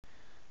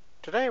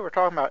Today we're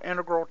talking about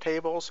integral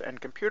tables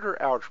and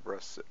computer algebra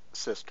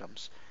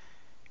systems.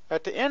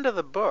 At the end of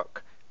the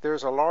book,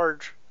 there's a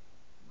large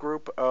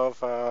group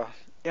of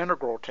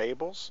integral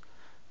tables,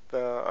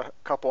 a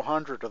couple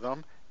hundred of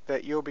them,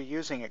 that you'll be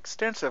using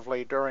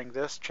extensively during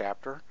this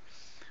chapter.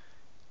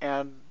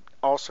 And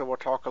also we'll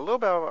talk a little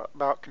bit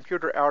about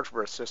computer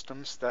algebra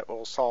systems that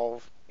will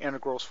solve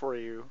integrals for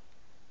you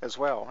as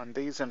well. And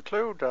these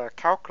include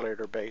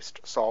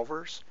calculator-based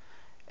solvers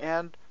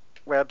and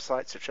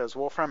websites such as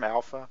Wolfram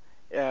Alpha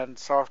and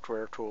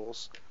software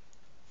tools,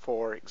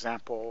 for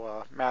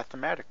example,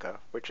 Mathematica,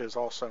 which is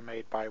also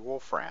made by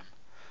Wolfram.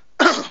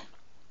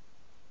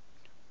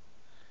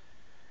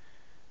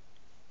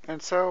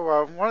 And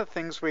so one of the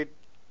things we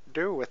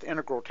do with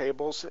integral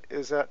tables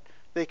is that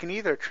they can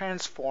either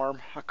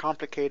transform a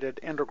complicated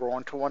integral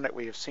into one that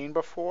we have seen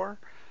before,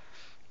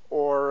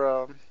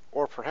 or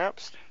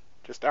perhaps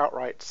just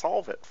outright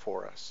solve it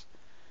for us.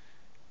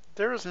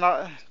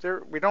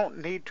 We don't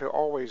need to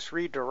always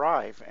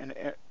rederive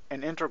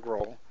an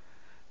integral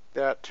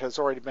that has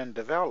already been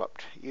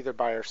developed, either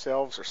by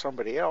ourselves or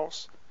somebody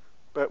else,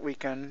 but we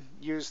can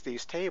use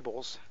these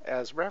tables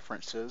as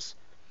references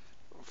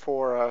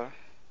for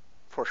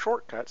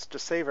shortcuts to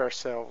save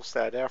ourselves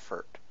that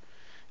effort.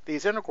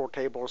 These integral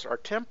tables are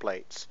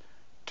templates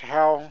to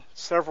how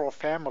several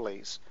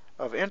families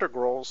of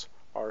integrals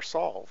are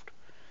solved.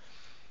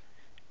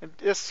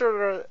 It's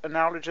sort of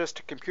analogous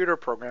to computer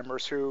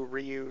programmers who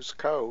reuse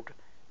code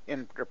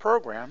in their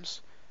programs,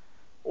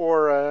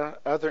 or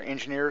other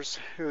engineers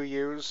who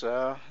use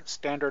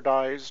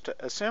standardized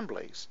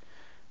assemblies.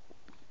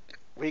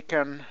 We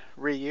can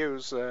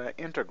reuse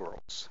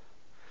integrals.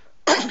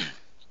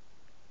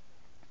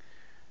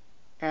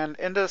 And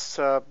in this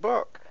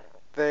book,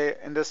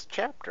 in this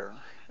chapter,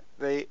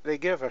 they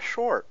give a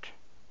short,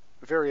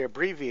 very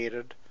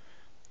abbreviated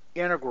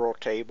integral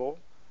table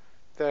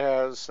that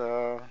has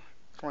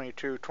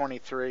 22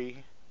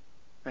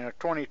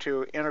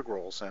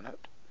 integrals in it,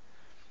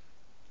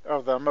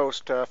 of the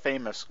most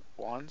famous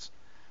ones.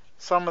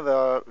 Some of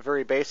the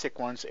very basic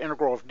ones,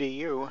 integral of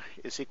du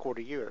is equal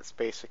to u. That's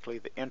basically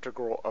the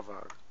integral of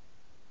a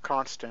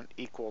constant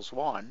equals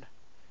 1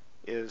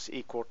 is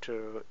equal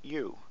to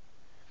u.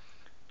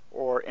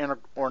 Or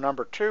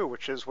number 2,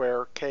 which is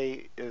where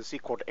k is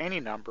equal to any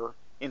number,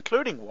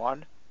 including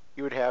 1,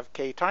 you would have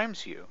k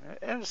times u.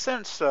 In a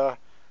sense,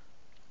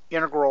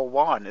 integral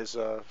 1 is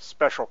a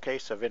special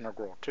case of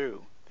integral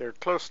 2. They're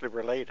closely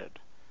related.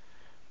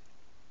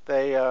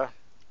 They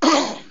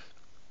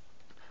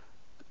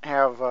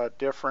have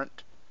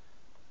different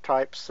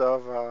types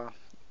of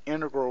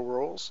integral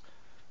rules.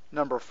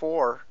 Number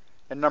 4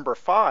 and number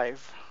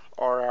 5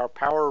 are our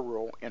power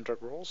rule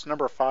integrals.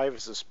 Number 5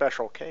 is a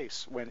special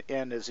case when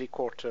n is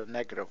equal to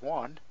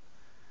 -1.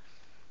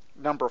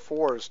 Number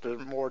 4 is the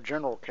more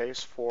general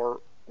case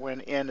for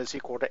when n is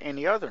equal to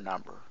any other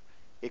number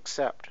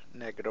except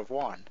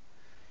 -1.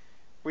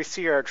 We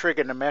see our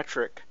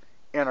trigonometric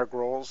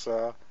integrals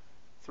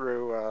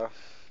through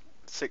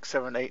 6,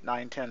 7, 8,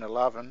 9, 10,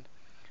 11,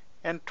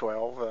 and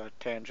 12,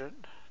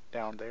 tangent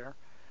down there,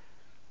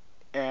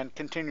 and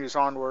continues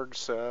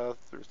onwards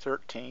through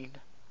 13.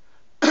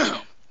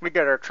 We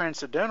get our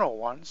transcendental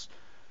ones.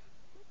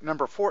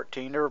 Number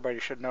 14, everybody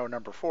should know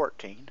number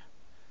 14.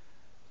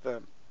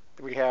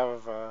 We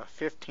have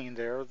 15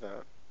 there.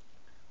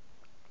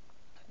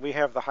 We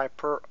have the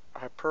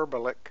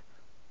hyperbolic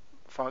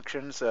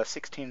functions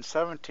 16,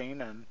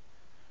 17, and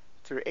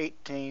through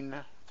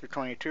 18 through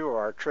 22 are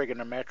our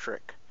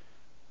trigonometric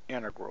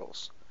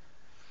integrals.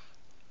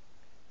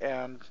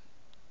 And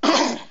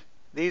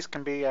these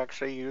can be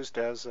actually used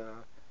as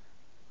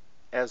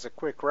a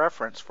quick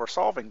reference for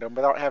solving them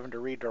without having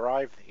to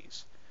rederive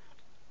these.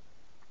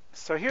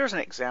 So here's an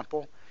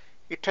example.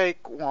 You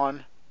take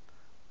one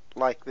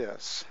like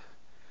this.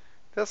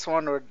 This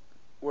one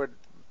would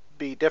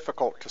be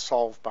difficult to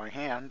solve by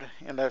hand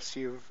unless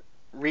you've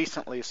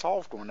recently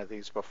solved one of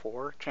these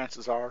before.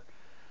 Chances are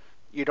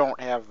you don't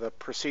have the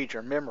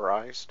procedure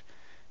memorized,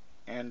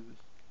 and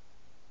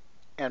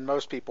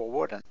most people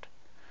wouldn't.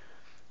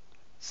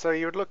 So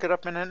you would look it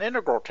up in an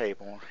integral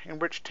table, in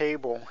which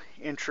table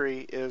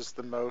entry is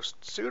the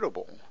most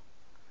suitable.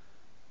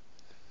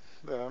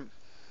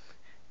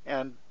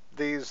 And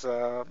these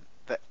the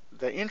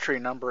entry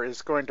number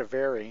is going to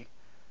vary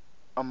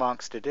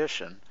amongst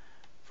edition.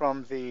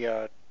 From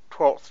the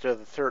 12th to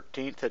the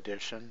 13th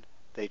edition,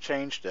 they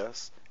changed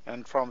this,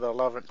 and from the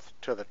 11th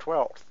to the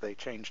 12th, they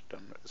changed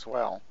them as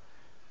well.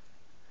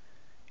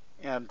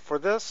 And for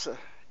this,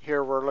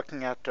 here we're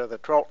looking at the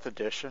 12th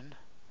edition.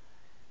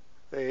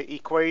 The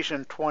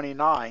equation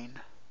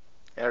 29,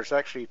 there's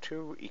actually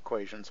two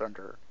equations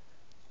under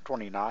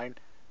 29.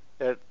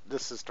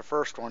 This is the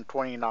first one,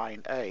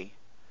 29a,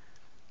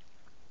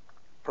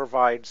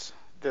 provides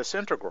this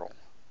integral.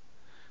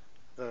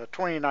 The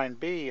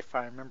 29b, if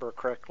I remember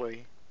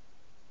correctly,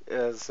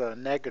 is a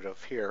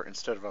negative here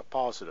instead of a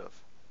positive.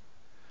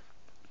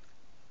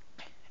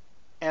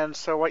 And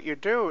so what you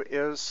do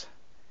is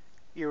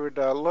you would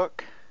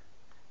look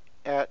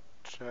at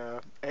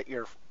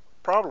your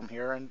problem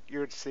here, and you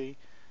would see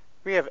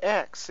we have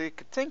x, so you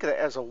could think of it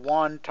as a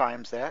 1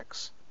 times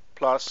x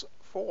plus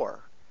 4.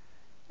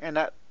 And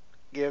that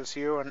gives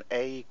you an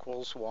a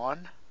equals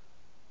 1.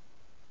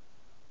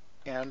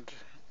 And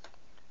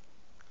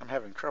I'm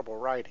having trouble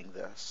writing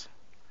this.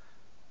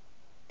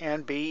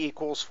 And b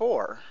equals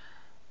 4.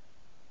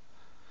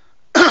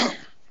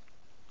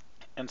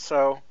 And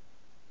so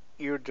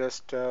you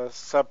just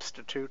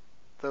substitute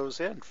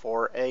those in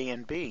for a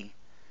and b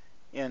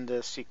in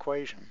this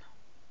equation.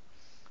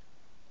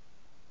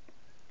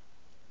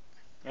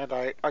 And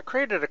I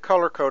created a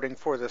color coding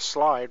for this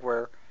slide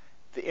where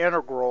the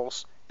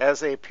integrals, as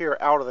they appear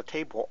out of the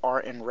table, are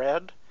in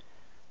red.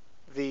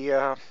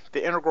 The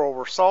integral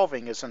we're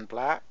solving is in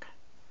black,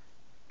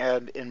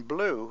 and in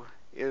blue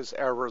is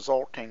our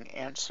resulting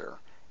answer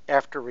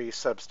after we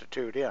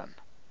substitute in.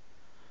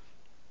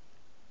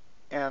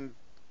 And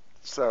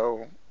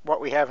so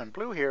what we have in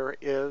blue here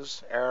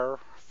is our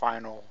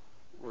final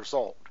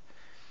result.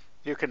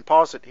 You can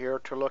pause it here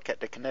to look at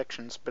the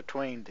connections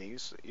between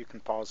these. You can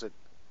pause it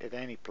at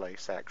any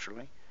place,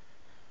 actually.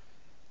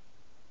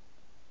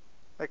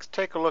 Let's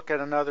take a look at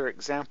another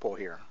example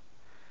here.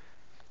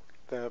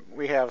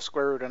 We have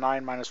square root of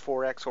 9 minus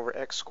 4x over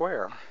x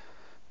squared.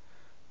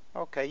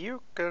 Okay,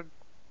 you could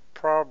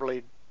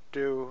probably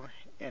do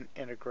an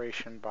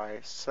integration by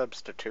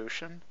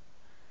substitution.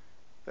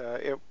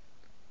 It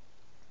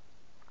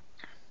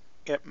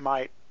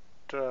might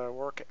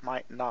work, it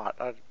might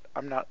not.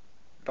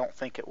 Don't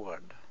think it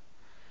would,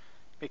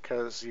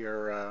 because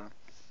your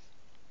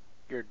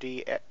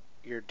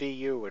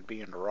du would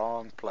be in the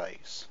wrong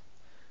place.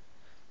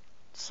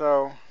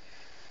 So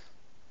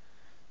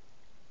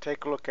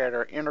take a look at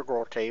our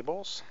integral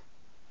tables.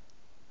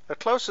 The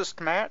closest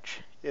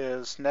match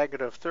is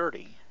negative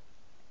 30.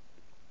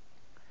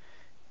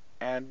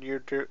 And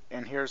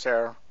here's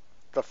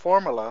the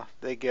formula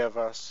they give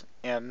us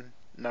in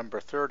number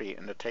 30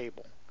 in the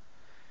table.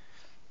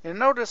 You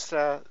notice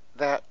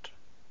that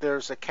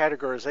there's a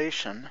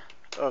categorization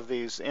of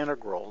these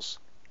integrals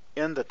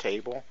in the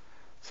table,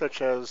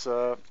 such as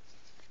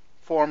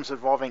forms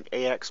involving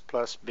ax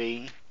plus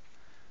b,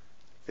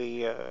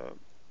 the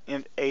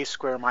in a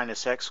squared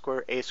minus x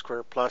squared, a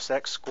squared plus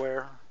x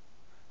squared,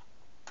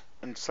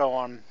 and so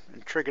on,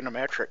 in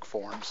trigonometric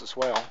forms as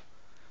well.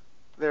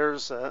 They're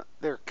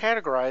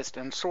categorized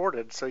and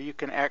sorted so you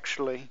can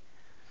actually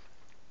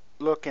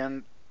look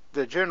in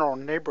the general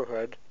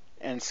neighborhood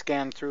and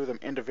scan through them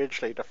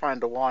individually to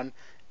find the one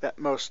that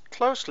most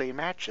closely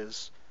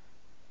matches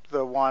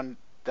the one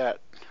that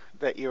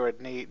you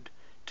would need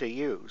to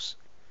use.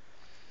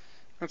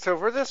 And so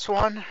for this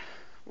one,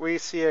 we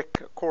see a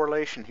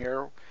correlation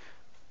here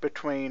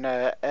between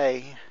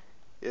a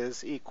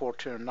is equal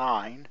to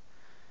 9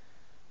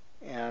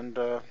 and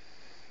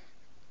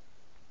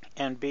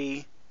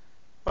b.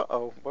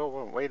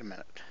 Whoa, wait a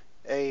minute.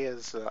 A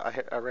is,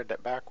 I read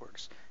that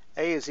backwards.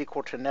 A is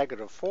equal to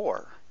negative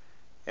 4,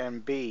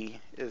 and b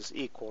is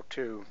equal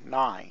to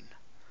 9.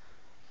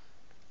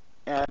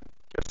 And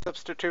just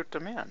substitute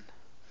them in.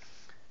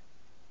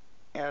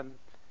 And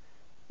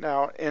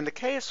now, in the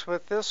case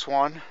with this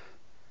one,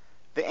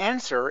 the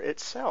answer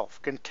itself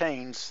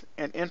contains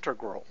an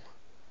integral.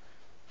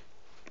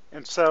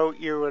 And so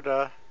you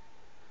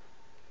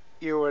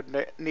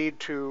would need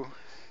to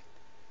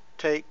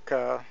take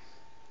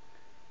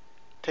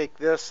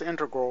this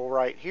integral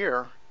right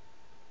here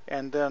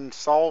and then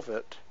solve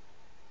it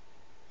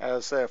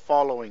as a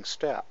following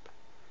step.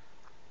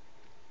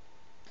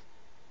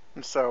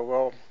 And so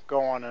we'll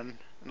go on and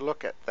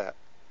look at that.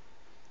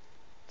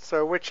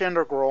 So which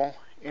integral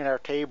in our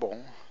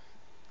table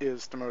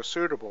is the most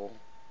suitable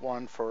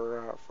one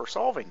for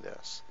solving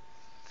this?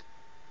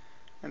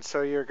 And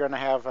so you're going to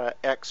have an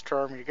x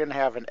term, you're going to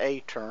have an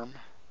a term.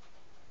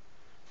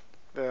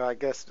 I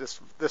guess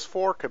this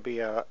 4 could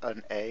be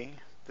an a,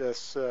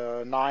 this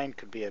 9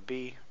 could be a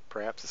b,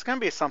 perhaps. It's going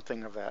to be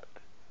something of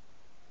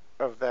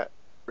that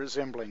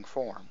resembling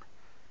form.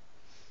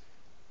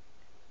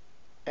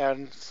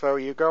 And so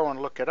you go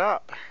and look it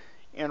up.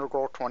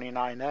 Integral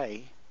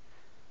 29a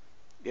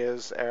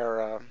is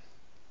our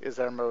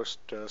most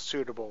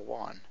suitable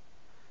one,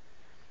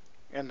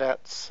 and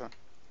that's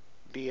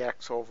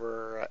bx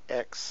over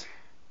x,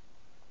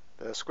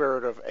 the square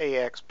root of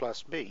ax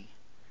plus b.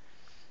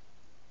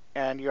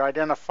 And you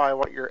identify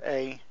what your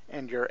a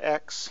and your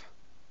x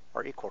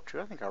are equal to.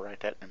 I think I'll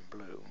write that in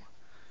blue.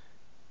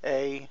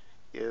 A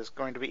is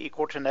going to be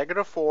equal to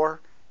negative 4,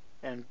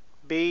 and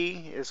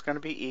b is going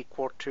to be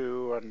equal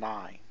to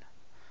 9.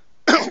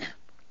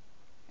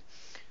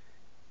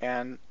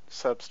 And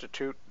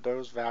substitute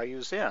those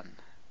values in.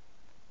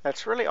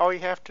 That's really all you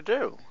have to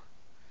do,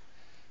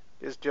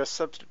 is just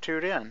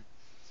substitute in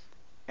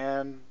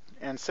and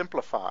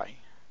simplify,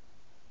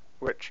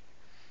 which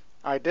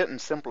I didn't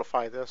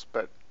simplify this,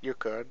 but you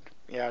could.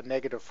 Yeah,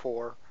 negative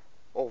 4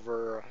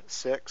 over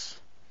 6.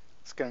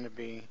 It's going to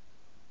be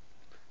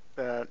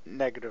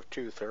negative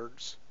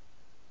 2/3,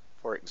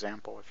 for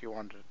example, if you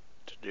wanted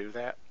to do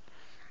that.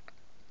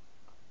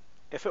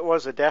 If it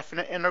was a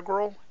definite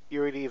integral,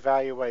 you would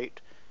evaluate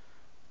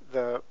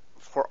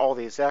for all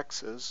these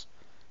x's,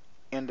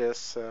 in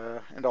this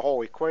in the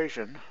whole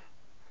equation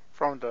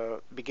from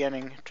the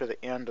beginning to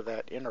the end of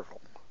that interval.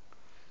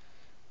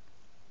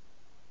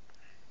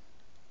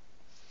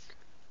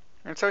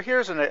 And so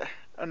here's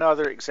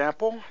another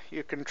example.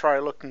 You can try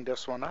looking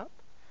this one up.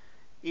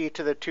 E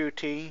to the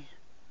 2t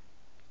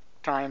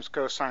times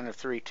cosine of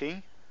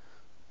 3t.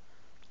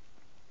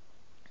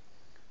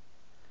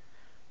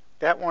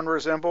 That one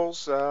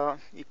resembles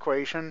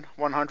equation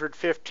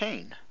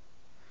 115.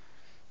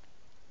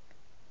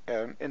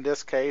 And in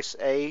this case,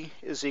 a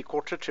is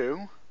equal to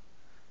 2.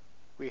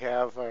 We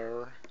have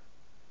our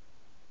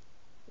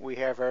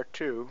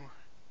 2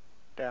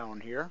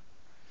 down here,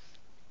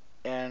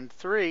 and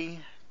 3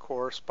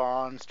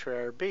 corresponds to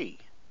our b.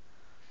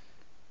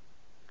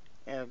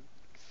 And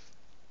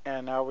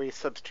now we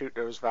substitute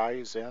those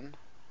values in,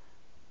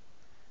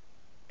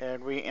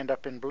 and we end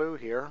up in blue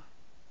here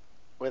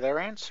with our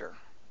answer.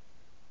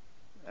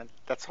 And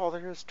that's all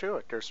there is to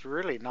it. There's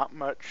really not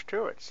much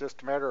to it. It's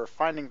just a matter of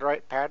finding the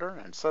right pattern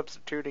and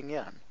substituting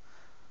in.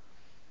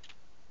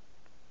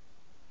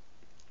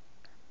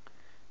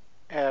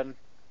 And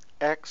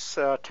x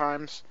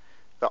times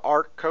the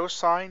arc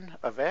cosine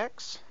of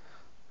x,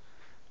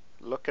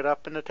 look it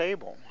up in the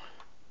table.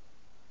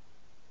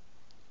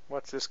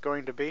 What's this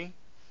going to be?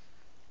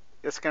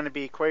 It's going to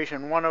be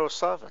equation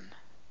 107.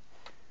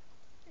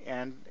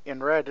 And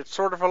in red, it's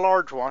sort of a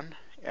large one,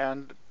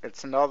 and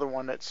it's another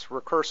one that's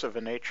recursive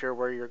in nature,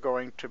 where you're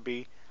going to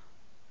be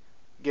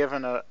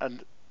given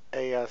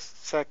a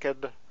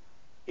second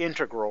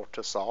integral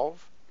to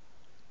solve.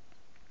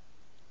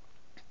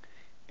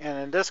 And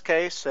in this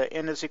case,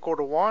 n is equal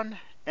to 1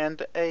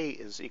 and a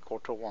is equal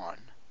to 1.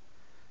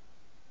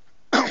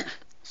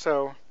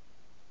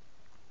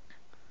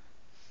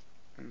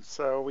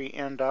 So we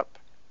end up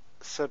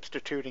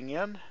substituting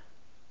in,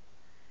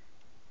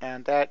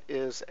 and that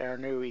is our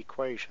new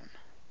equation.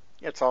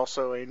 It's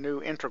also a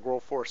new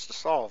integral for us to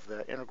solve,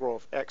 the integral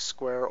of x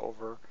squared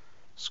over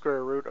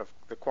square root of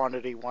the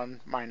quantity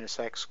 1 minus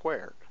x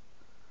squared.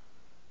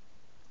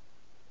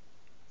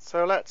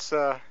 So let's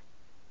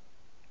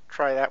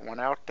try that one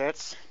out.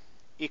 That's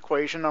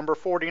equation number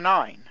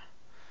 49.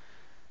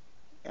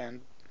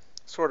 And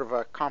sort of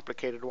a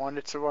complicated one.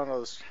 It's one of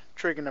those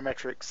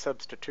trigonometric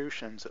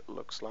substitutions, it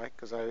looks like,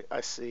 because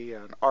I see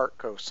an arc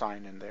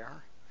cosine in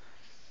there.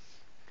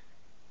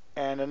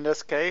 And in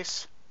this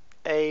case,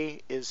 a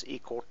is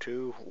equal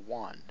to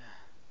 1.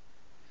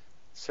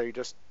 So you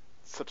just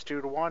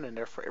substitute a 1 in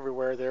there for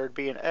everywhere there would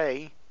be an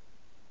a,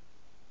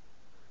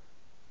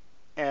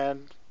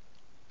 and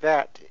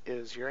that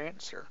is your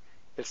answer.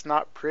 It's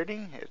not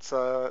pretty. It's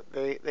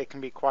they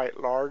can be quite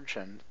large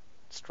and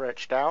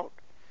stretched out,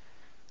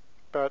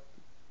 but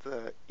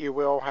you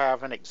will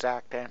have an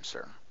exact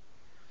answer.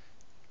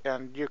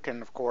 And you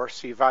can, of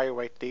course,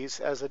 evaluate these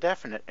as a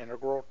definite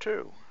integral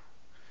too,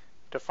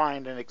 to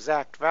find an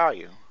exact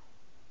value.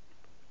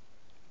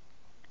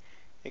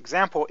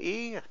 Example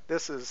E,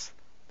 this is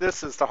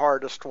the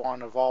hardest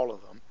one of all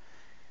of them.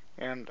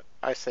 And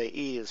I say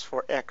E is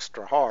for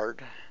extra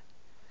hard.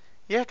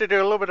 You have to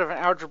do a little bit of an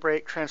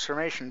algebraic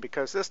transformation,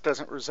 because this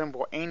doesn't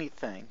resemble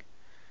anything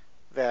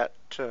that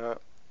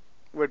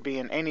would be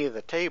in any of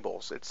the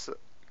tables.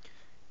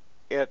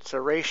 It's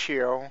a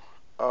ratio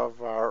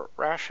of our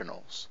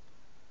rationals.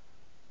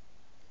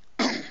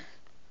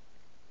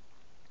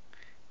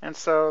 And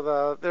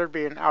so there'd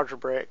be an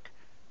algebraic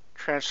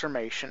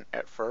transformation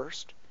at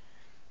first.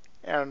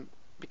 And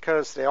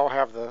because they all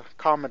have the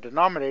common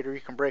denominator, you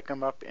can break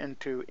them up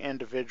into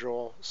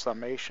individual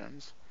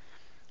summations.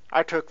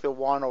 I took the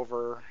 1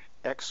 over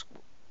x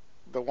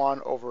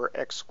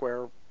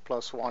squared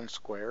plus 1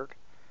 squared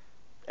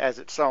as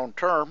its own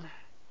term,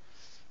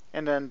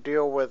 and then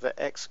deal with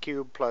the x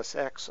cubed plus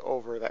x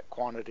over that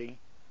quantity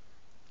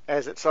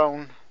as its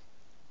own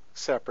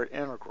separate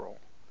integral.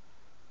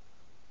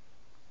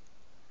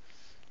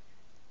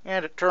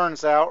 And it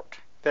turns out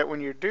that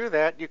when you do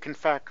that, you can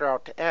factor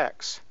out to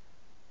x,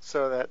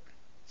 so that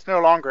it's no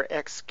longer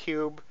x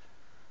cubed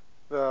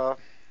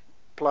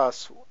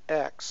plus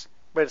x,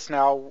 but it's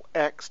now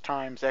x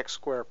times x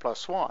squared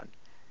plus 1.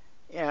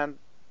 And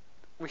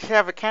we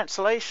have a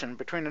cancellation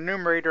between the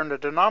numerator and the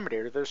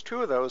denominator. There's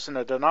 2 of those in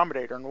the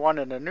denominator and 1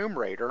 in the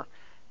numerator.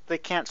 They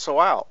cancel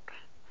out,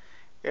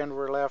 and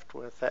we're left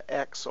with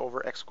x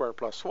over x squared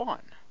plus 1.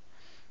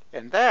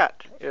 And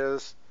that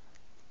is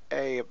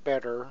a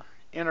better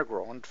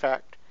integral. In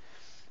fact,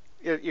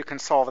 you can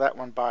solve that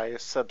one by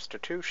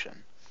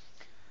substitution.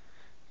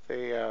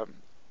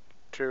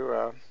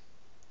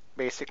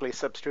 Basically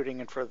substituting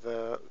in for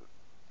the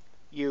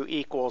u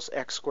equals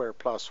x squared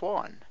plus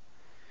 1.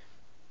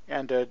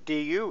 And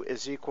du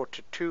is equal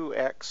to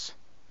 2x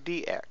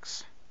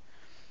dx.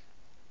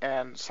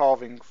 And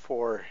solving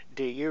for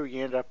du, you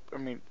end up,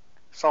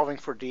 solving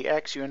for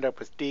dx, you end up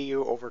with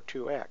du over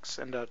 2x.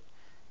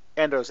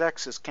 And those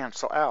x's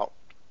cancel out.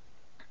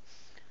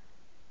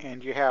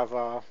 And you have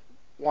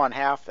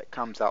 1/2 that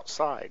comes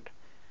outside.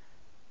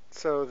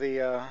 So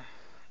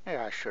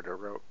I should have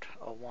wrote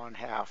a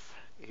 1/2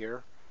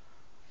 here.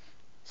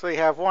 So you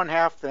have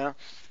 1/2 the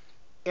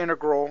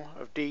integral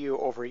of du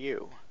over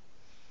u.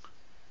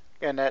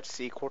 and that's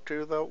equal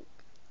to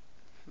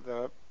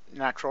the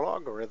natural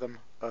logarithm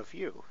of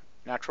u.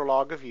 Natural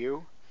log of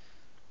u,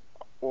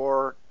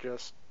 or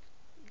just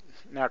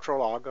natural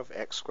log of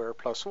x squared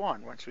plus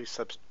 1 once we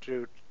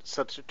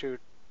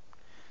substitute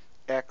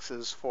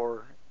x's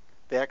for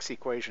the x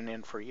equation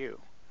in for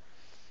u.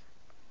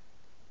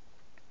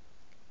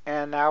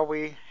 And now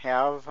we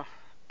have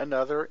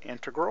another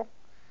integral,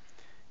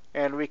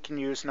 and we can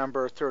use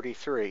number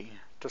 33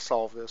 to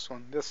solve this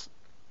one. This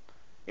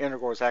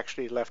integral is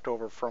actually left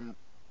over from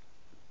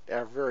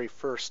our very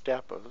first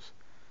step of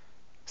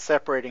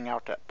separating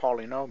out that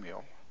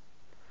polynomial.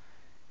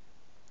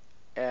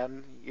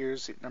 And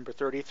use number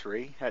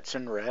 33, that's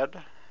in red,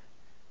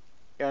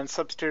 and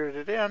substitute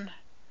it in,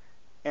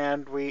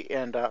 and we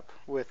end up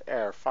with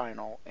our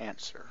final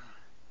answer.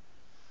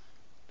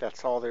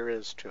 That's all there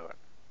is to it.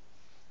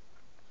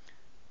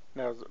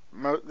 Now,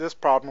 this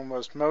problem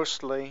was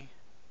mostly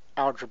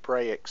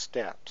algebraic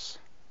steps.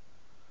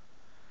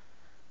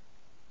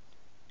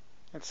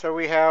 And so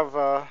we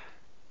have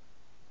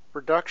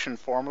reduction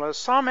formulas.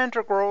 Some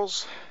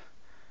integrals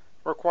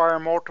require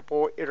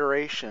multiple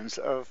iterations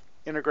of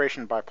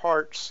integration by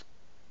parts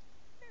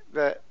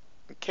that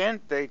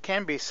they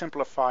can be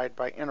simplified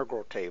by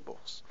integral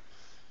tables.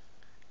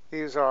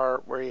 These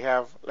are where you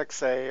have, let's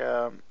say,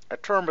 a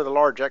term with a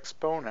large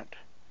exponent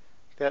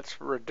that's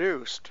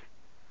reduced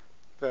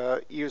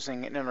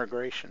using an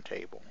integration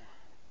table.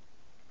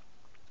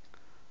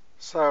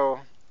 So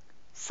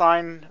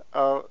sine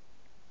to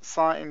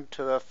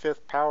the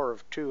fifth power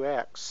of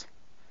 2x,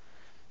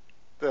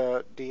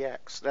 the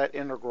dx, that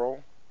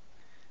integral,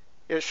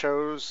 it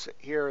shows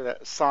here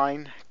that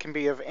sine can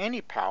be of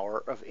any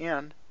power of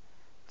n.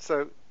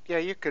 So yeah,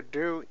 you could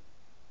do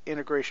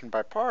integration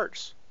by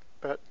parts,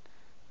 but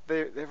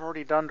they've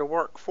already done the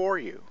work for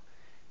you.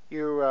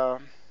 You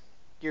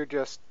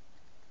just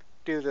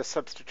do the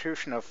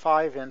substitution of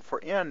 5 in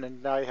for n,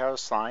 and now you have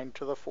sine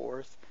to the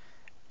fourth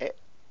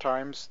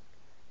times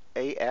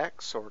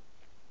ax, or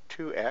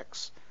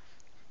 2x,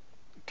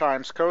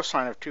 times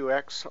cosine of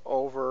 2x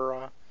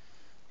over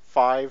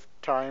 5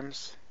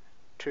 times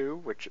 2,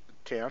 which is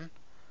 10.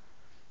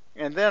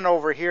 And then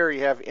over here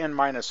you have n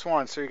minus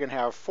 1, so you're going to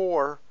have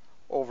 4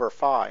 over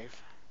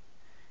 5.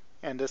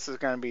 And this is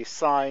going to be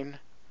sine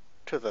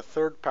to the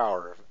third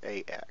power of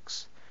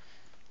ax.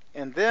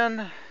 And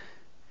then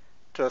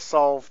to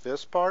solve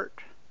this part,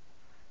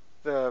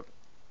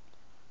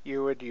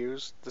 you would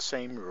use the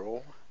same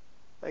rule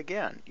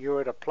again. You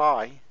would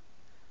apply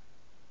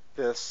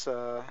this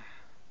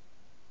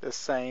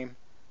same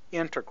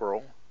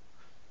integral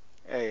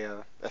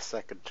a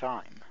second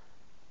time.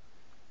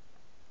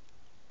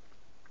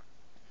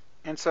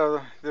 And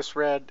so this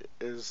red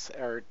is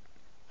our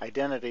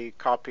identity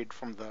copied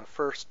from the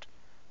first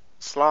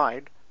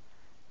slide,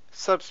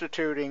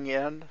 substituting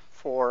in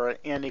for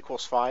n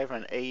equals 5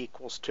 and a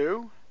equals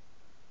 2,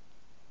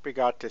 we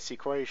got this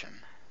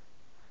equation.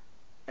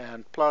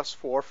 And plus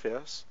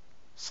 4/5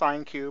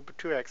 sine cubed of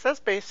 2x. That's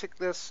basic.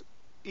 This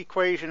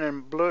equation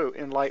in blue,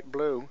 in light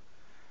blue,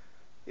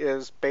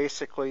 is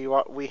basically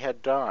what we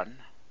had done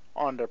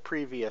on the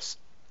previous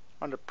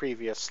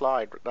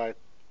slide that I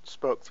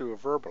spoke through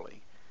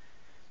verbally.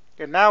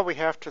 And now we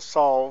have to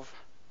solve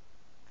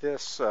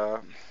this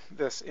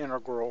this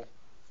integral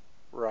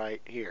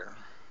right here.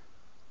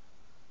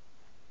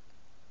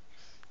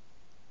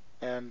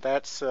 And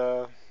that's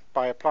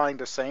by applying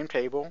the same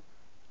table,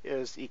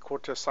 is equal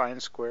to sine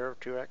square of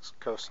 2x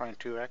cosine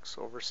 2x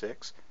over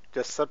 6,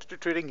 just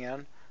substituting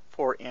in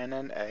for n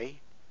and a,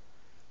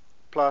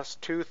 plus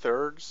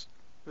 2/3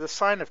 the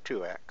sine of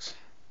 2x.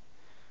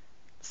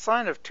 The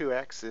sine of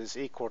 2x is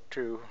equal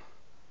to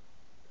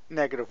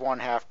negative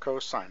 1/2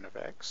 cosine of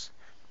x.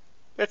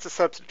 It's a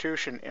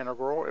substitution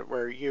integral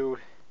where u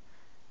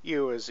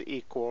is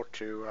equal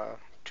to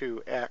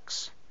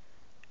 2x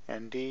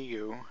and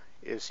du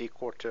is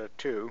equal to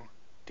 2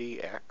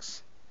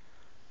 dx.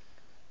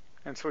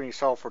 And so when you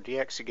solve for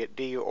dx, you get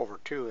du over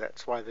 2.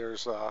 That's why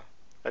there's a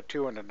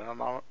 2 in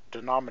the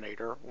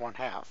denominator,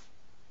 1/2.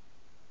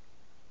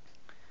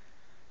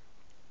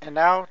 And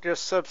now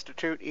just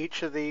substitute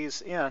each of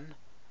these in.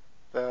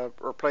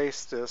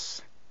 Replace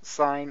this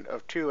sine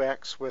of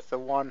 2x with the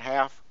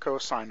 1/2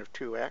 cosine of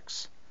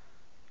 2x.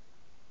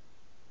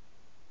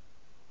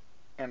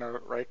 And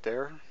right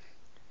there,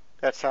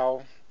 that's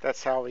how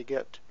we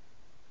get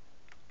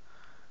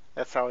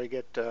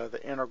the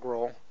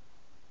integral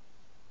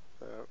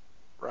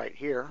right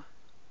here.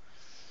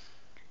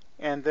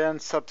 And then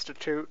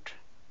substitute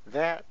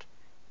that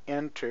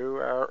into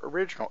our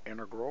original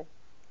integral,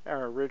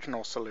 our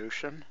original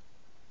solution,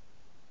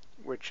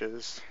 which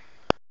is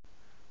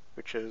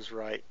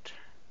right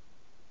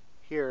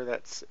here.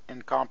 That's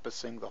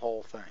encompassing the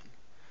whole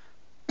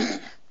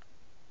thing.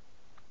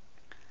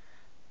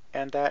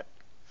 And that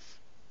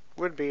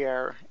would be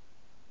our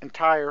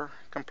entire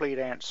complete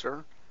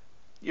answer.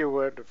 You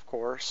would, of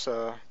course,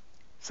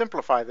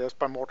 simplify this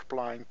by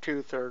multiplying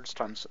 2/3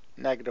 times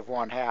negative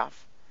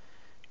 1/2,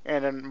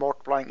 and then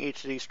multiplying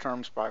each of these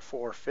terms by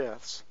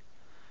 4/5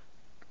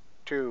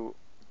 to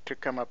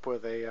come up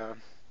with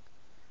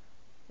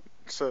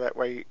so that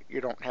way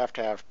you don't have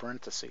to have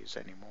parentheses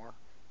anymore.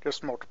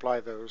 Just multiply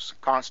those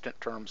constant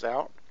terms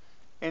out,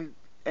 and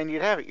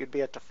you'd have it. You'd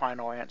be at the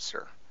final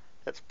answer.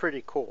 That's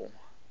pretty cool.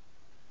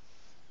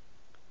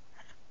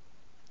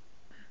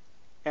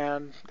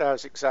 And that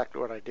is exactly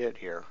what I did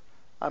here.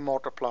 I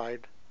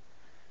multiplied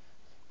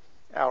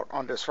out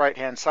on this right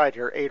hand side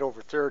here. 8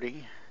 over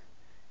 30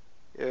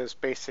 is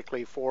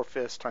basically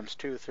 4/5 times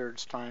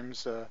 2/3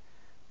 times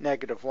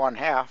negative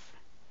 1/2.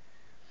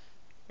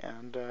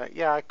 And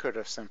yeah, I could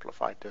have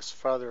simplified this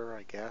further,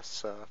 I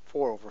guess.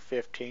 4 over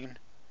 15,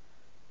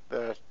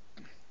 the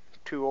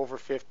 2 over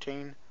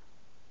 15,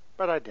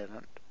 but I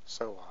didn't.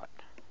 So what?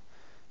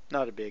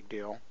 Not a big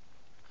deal.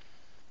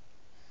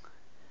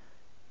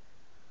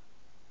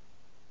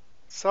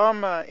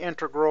 Some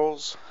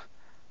integrals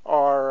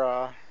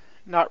are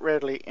not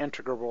readily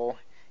integrable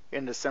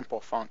into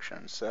simple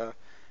functions.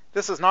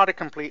 This is not a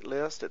complete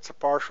list, it's a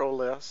partial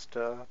list.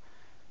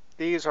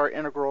 These are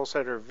integrals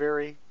that are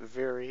very,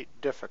 very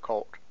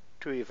difficult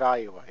to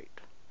evaluate.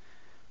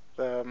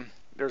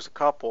 There's a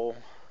couple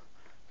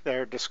that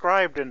are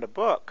described in the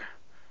book.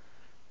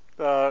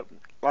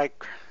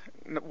 Like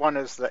one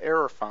is the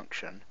error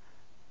function,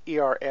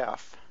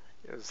 ERF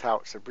is how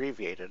it's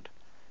abbreviated.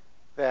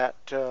 That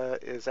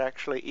is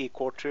actually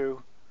equal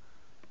to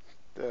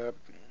the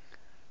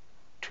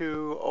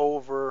 2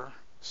 over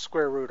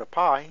square root of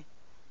pi.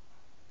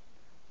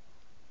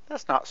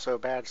 That's not so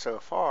bad so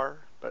far,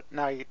 but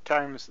now you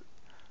times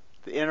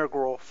the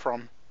integral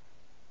from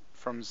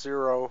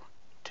 0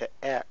 to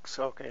x.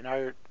 Okay, now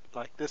you're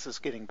like, this is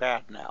getting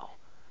bad now.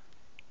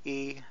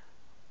 E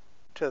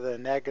to the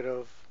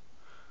negative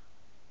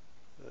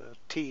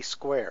t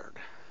squared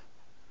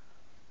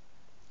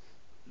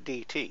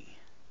dt.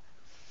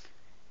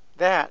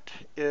 That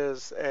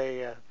is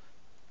a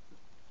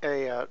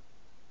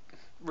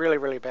really,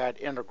 really bad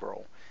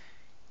integral.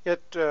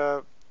 It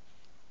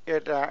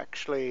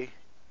actually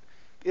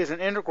is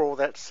an integral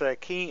that's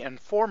key in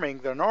forming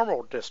the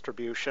normal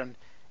distribution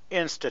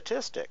in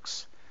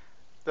statistics.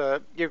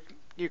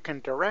 You can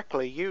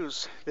directly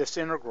use this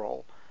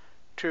integral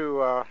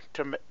to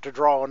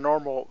draw a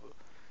normal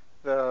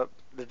the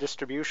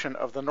distribution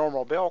of the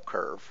normal bell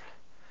curve,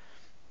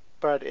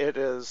 but it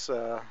is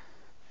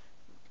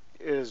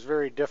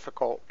very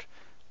difficult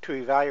to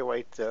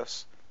evaluate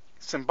this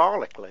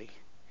symbolically.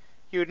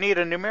 You'd need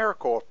a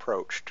numerical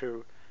approach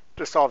to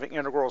solving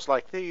integrals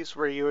like these,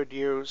 where you would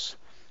use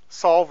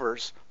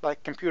solvers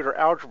like computer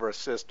algebra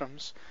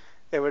systems.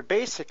 They would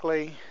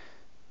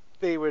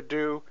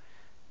do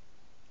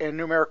a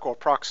numerical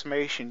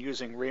approximation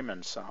using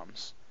Riemann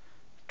sums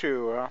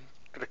to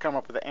come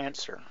up with the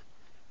answer.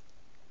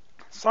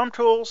 Some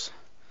tools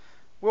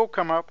will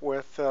come up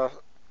with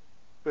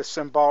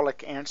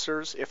symbolic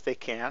answers if they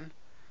can.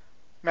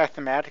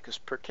 Mathematics is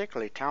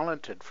particularly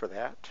talented for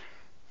that.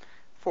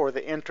 For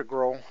the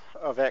integral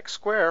of x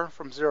squared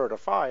from 0 to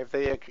 5,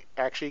 they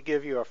actually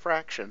give you a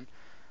fraction,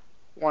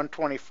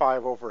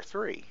 125 over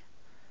 3.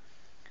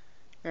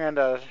 And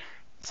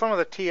some of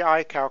the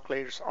TI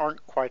calculators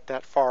aren't quite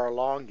that far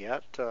along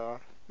yet.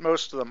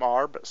 Most of them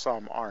are, but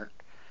some aren't.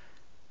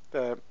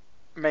 They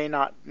may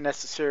not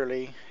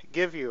necessarily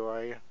give you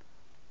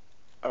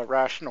a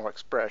rational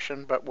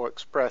expression, but will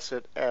express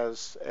it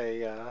as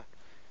a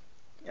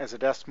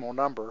decimal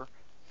number,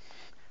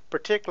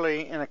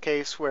 particularly in a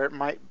case where it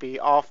might be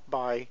off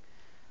by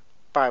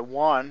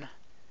 1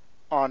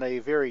 on a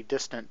very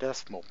distant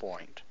decimal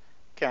point,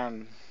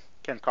 can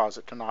cause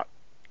it to not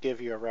give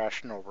you a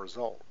rational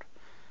result.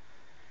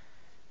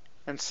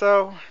 And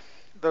so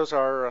those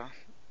are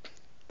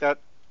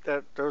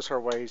those are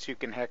ways you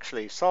can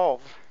actually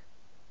solve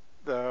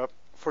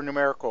for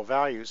numerical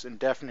values in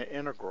definite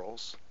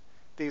integrals.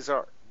 These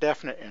are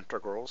definite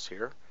integrals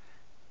here,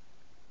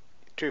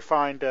 to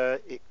find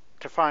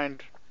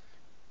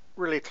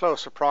really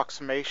close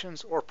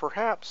approximations or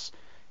perhaps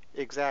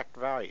exact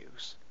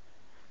values.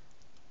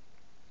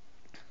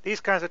 These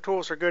kinds of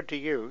tools are good to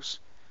use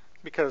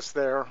because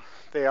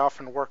they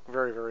often work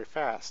very, very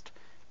fast.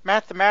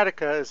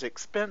 Mathematica is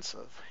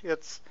expensive.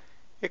 It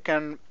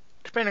can,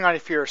 depending on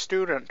if you're a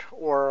student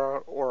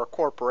or a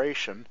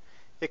corporation,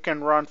 it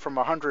can run from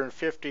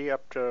 $150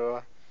 up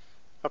to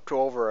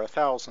over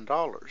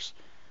 $1,000,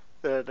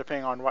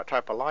 depending on what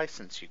type of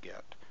license you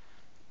get.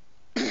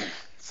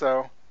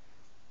 So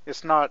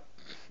it's not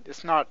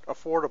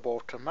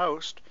affordable to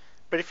most.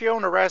 But if you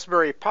own a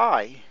Raspberry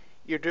Pi,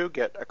 you do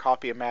get a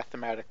copy of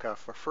Mathematica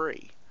for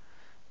free.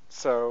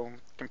 So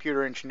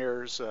computer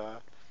engineers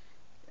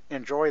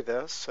enjoy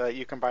this.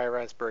 You can buy a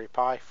Raspberry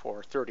Pi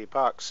for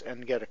 $30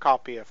 and get a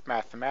copy of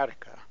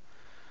Mathematica.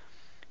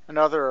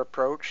 Another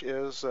approach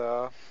is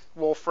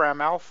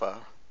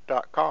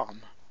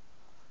wolframalpha.com.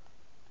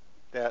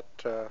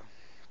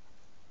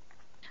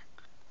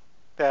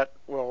 That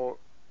will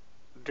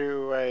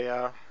do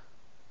a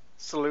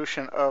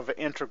solution of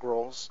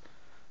integrals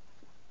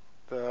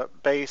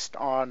based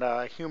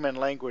on human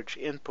language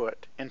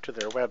input into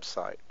their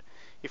website.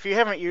 If you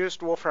haven't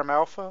used Wolfram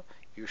Alpha,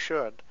 you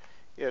should.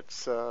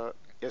 It's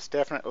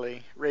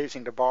definitely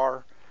raising the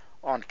bar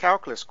on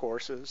calculus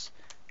courses,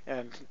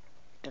 and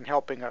in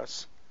helping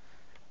us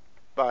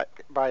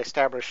by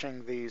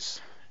establishing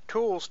these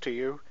tools to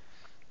you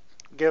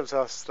gives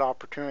us the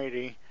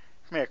opportunity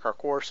to make our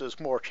courses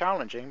more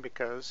challenging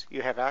because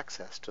you have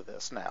access to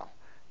this now.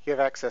 You have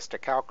access to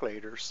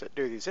calculators that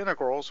do these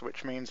integrals,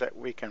 which means that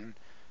we can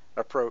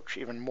approach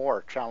even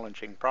more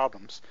challenging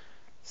problems.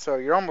 So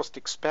you're almost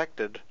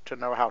expected to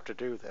know how to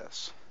do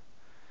this.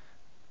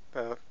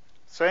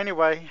 So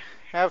anyway,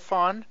 have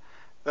fun.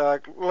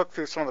 Look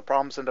through some of the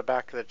problems in the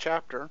back of the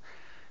chapter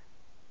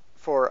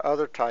for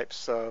other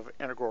types of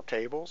integral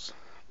tables,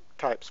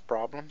 types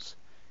problems.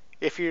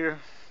 If you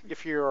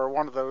are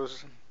one of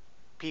those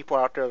people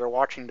out there that are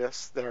watching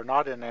this that are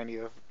not in any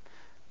of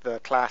the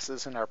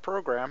classes in our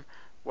program,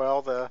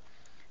 well,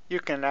 you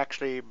can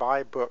actually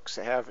buy books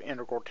that have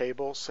integral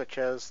tables, such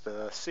as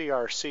the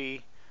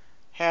CRC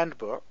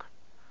handbook,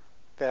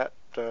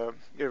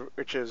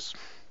 which is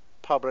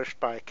published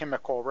by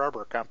Chemical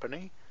Rubber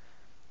Company,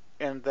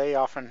 and they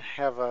often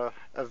have a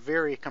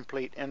very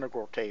complete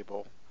integral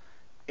table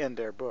in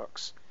their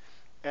books.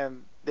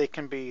 And they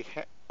can be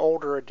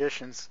older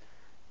editions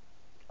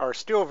are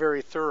still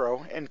very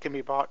thorough and can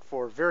be bought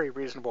for very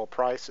reasonable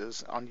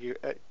prices on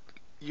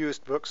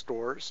used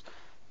bookstores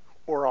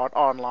or on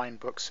online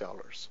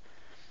booksellers.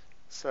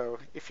 So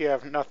if you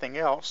have nothing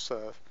else,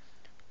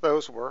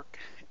 those work,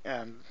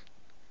 and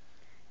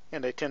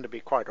they tend to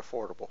be quite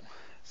affordable.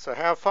 So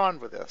have fun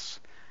with this.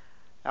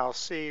 I'll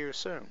see you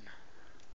soon.